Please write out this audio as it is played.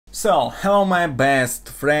So, hello my best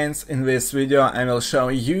friends, in this video I will show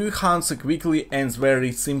you how to quickly and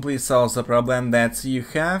very simply solve the problem that you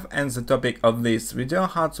have, and the topic of this video,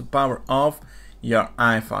 how to power off your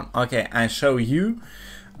iPhone. Okay, I show you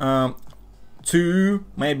two,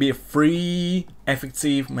 maybe three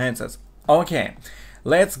effective methods. Okay,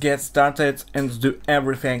 let's get started and do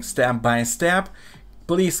everything step by step.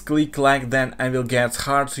 Please click like, then I will get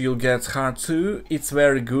heart, you'll get heart too. It's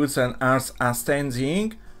very good and us are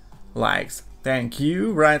standing likes. Thank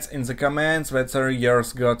you. Write in the comments whether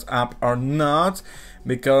yours got up or not,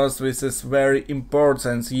 because this is very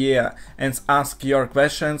important, yeah. And ask your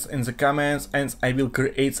questions in the comments and I will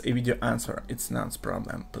create a video answer. It's not a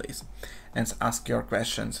problem, please. And ask your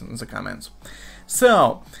questions in the comments.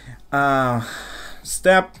 So,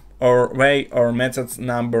 step or way or method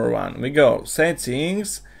number one. We go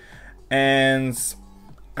settings and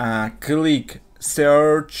click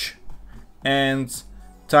search and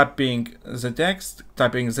tapping the text,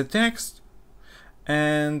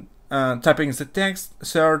 and tapping the text,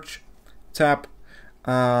 search, tap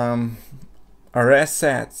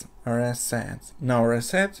reset, no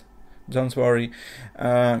reset, don't worry,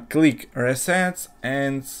 click reset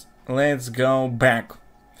and let's go back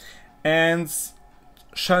and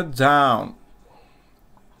shut down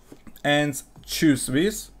and choose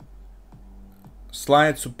this,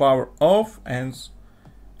 slide to power off and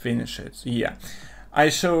finish it, yeah. I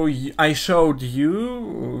showed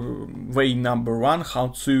you way number one, how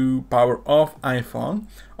to power off iPhone.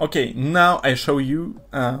 Okay, now I show you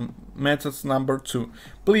methods number two.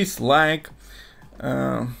 Please like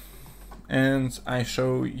and I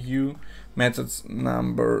show you methods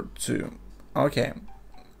number two. Okay,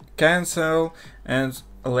 cancel and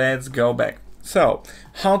let's go back. So,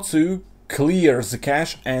 how to clear the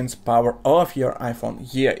cache and power off your iPhone.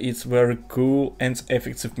 Yeah, it's very cool and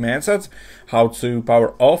effective method how to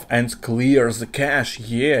power off and clear the cache.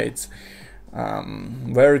 Yeah, it's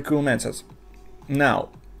very cool method. Now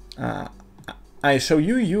I show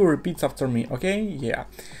you, you repeat after me, okay? Yeah,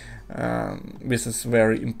 this is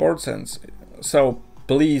very important. So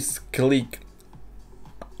please click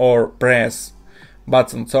or press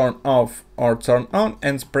button turn off or turn on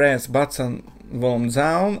and press button volume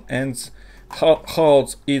down and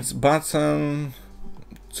hold its button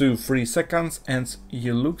 2-3 seconds and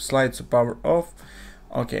you look slide to power off.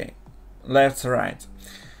 Okay, left, right.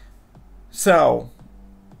 So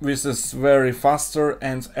this is very faster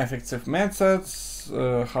and effective methods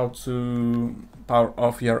how to power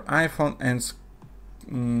off your iPhone and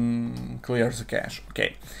clear the cache.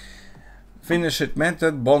 Okay, finish it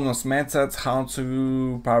method, bonus method, how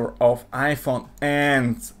to power off iPhone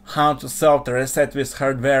and how to solve the reset with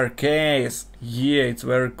hardware case. Yeah, it's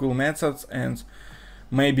very cool methods and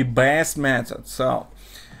maybe best method. So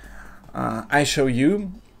I show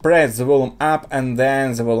you, press the volume up and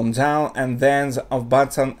then the volume down and then the off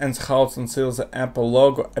button and hold until the Apple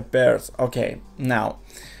logo appears. Okay, now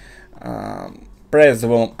press the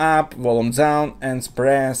volume up, volume down and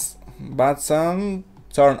press button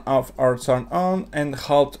turn off or turn on and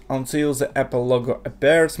hold until the Apple logo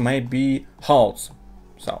appears, maybe hold.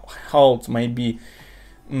 So hold maybe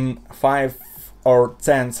 5 or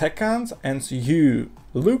 10 seconds and you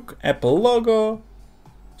look Apple logo.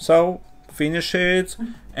 So finish it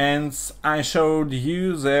and I showed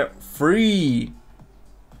you the free,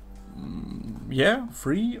 yeah,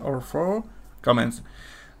 3 or 4 comments.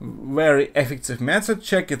 Very effective method.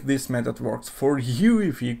 Check if this method works for you.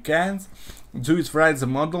 If you can't, do it, write the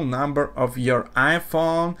model number of your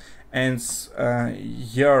iPhone and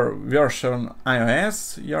your version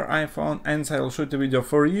iOS, your iPhone, and I'll shoot a video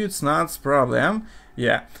for you. It's not a problem,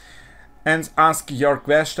 yeah. And ask your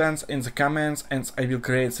questions in the comments and I will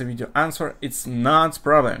create a video answer. It's not a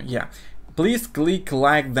problem, yeah. Please click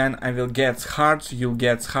like, then I will get heart, you'll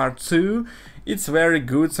get heart too. It's very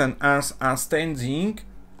good and us are standing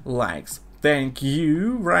likes. Thank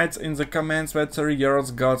you. Write in the comments whether yours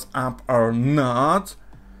got up or not.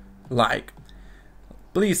 Like.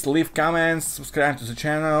 Please leave comments, subscribe to the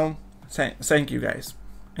channel. Thank you guys.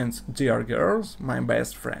 And dear girls, my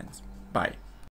best friends. Bye.